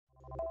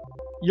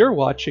You're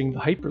watching the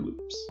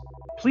Hyperloops.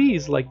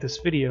 Please like this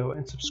video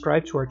and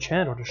subscribe to our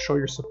channel to show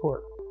your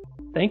support.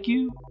 Thank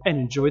you and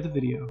enjoy the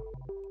video.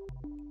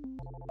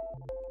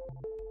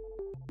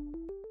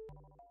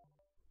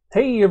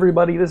 Hey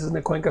everybody, this is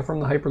Nick Cuenca from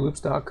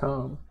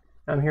thehyperloops.com.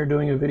 I'm here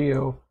doing a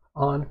video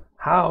on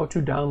how to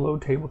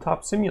download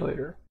Tabletop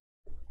Simulator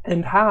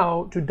and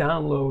how to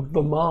download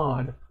the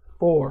mod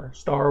for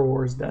Star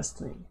Wars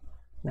Destiny.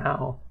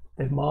 Now,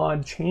 the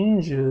mod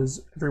changes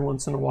every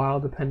once in a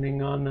while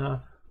depending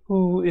on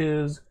who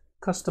is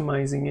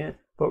customizing it,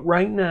 but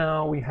right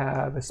now we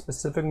have a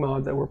specific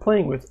mod that we're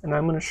playing with, and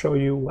I'm going to show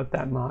you what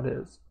that mod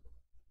is.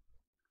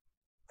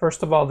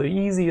 First of all, the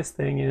easiest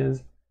thing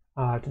is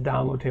to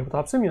download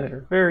Tabletop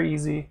Simulator. Very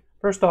easy.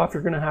 First off,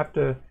 you're going to have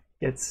to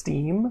get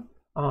Steam.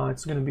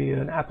 It's going to be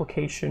an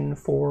application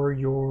for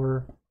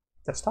your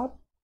desktop,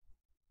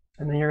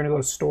 and then you're going to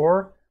go to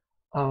Store,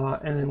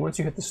 and then once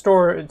you hit the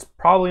store, it's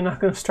probably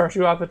not going to start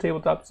you off at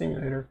Tabletop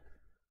Simulator,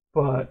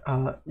 but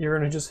you're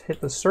going to just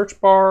hit the search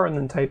bar and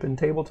then type in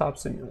Tabletop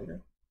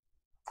Simulator.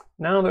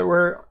 Now that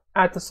we're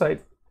at the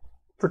site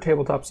for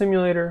Tabletop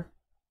Simulator,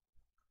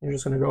 you're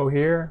just going to go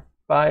here,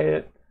 buy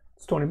it.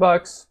 It's 20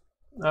 bucks.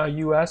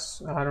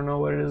 US, I don't know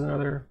what it is in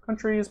other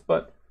countries,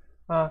 but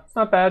it's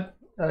not bad.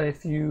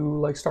 If you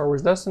like Star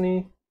Wars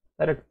Destiny,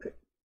 that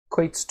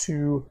equates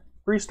to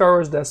free Star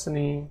Wars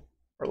Destiny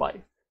for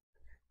life,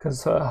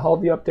 because all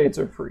the updates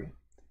are free.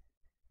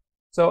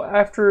 So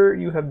after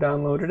you have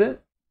downloaded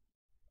it,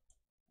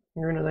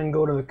 you're going to then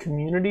go to the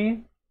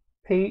community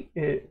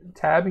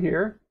tab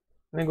here,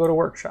 and then go to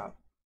workshop.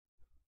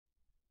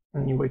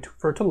 And you wait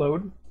for it to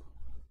load.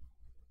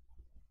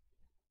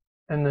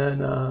 And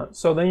then,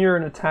 so then you're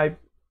going to type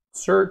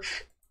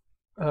search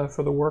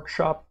for the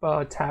workshop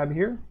tab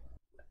here.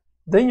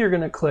 Then you're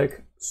going to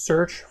click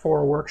search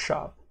for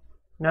workshop.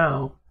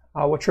 Now,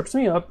 what trips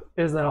me up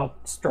is that I'll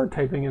start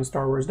typing in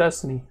Star Wars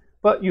Destiny,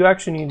 but you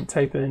actually need to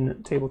type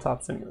in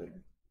Tabletop Simulator.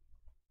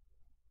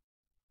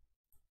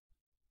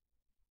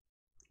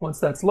 Once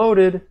that's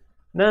loaded,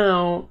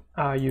 now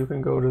you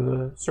can go to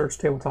the search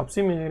Tabletop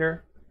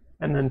Simulator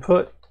and then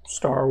put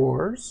Star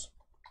Wars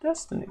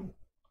Destiny.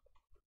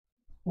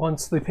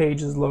 Once the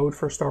page is loaded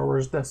for Star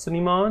Wars Destiny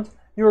mod,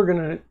 you're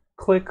going to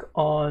click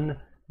on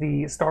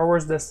the Star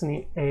Wars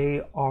Destiny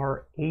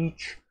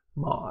ARH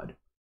mod.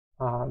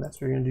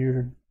 That's what you're going to do.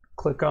 To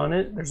click on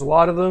it. There's a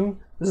lot of them.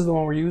 This is the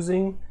one we're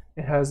using.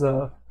 It has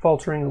a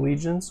Faltering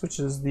Allegiance, which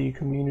is the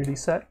community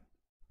set.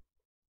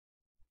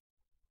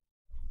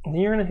 And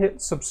then you're going to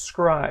hit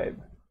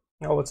subscribe.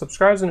 Now what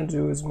subscribe is going to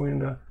do is going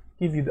to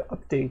give you the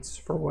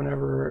updates for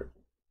whenever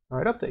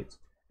it updates.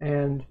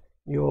 And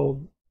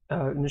you'll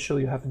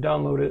initially you have to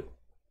download it.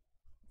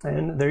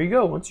 And there you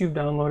go. Once you've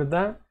downloaded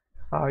that,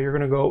 you're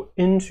going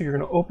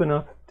to open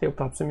up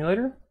Tabletop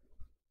Simulator.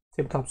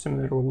 Tabletop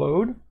Simulator will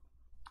load.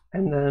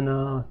 And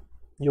then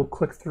you'll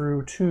click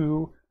through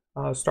to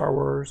Star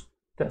Wars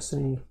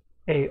Destiny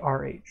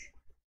ARH.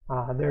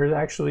 There's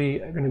actually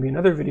going to be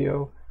another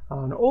video,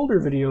 an older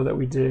video that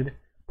we did,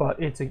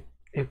 but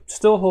it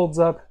still holds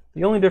up.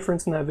 The only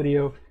difference in that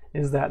video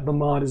is that the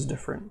mod is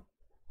different.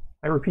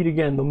 I repeat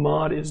again, the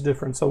mod is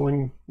different. So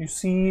when you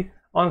see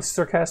Honest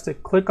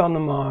Sarcastic click on the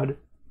mod,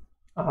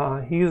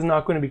 he is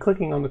not going to be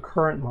clicking on the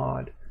current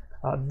mod.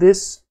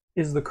 This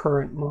is the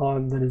current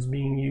mod that is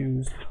being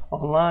used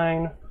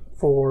online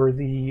for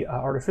the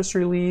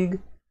Artificery League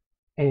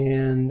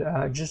and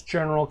just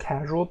general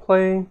casual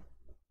play.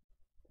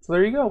 So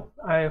there you go.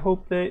 I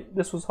hope that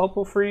this was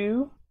helpful for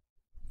you.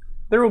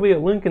 There will be a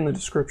link in the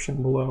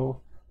description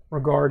below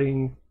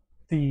regarding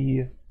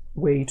the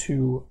way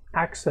to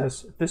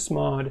access this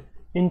mod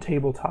in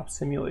Tabletop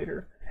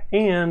Simulator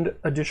and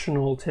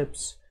additional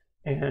tips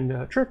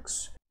and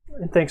tricks.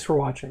 And thanks for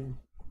watching.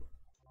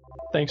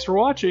 Thanks for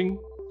watching.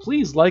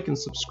 Please like and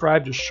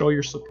subscribe to show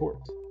your support.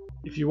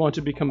 If you want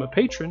to become a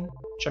patron,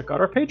 check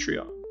out our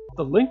Patreon.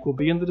 The link will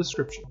be in the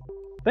description.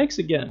 Thanks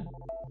again.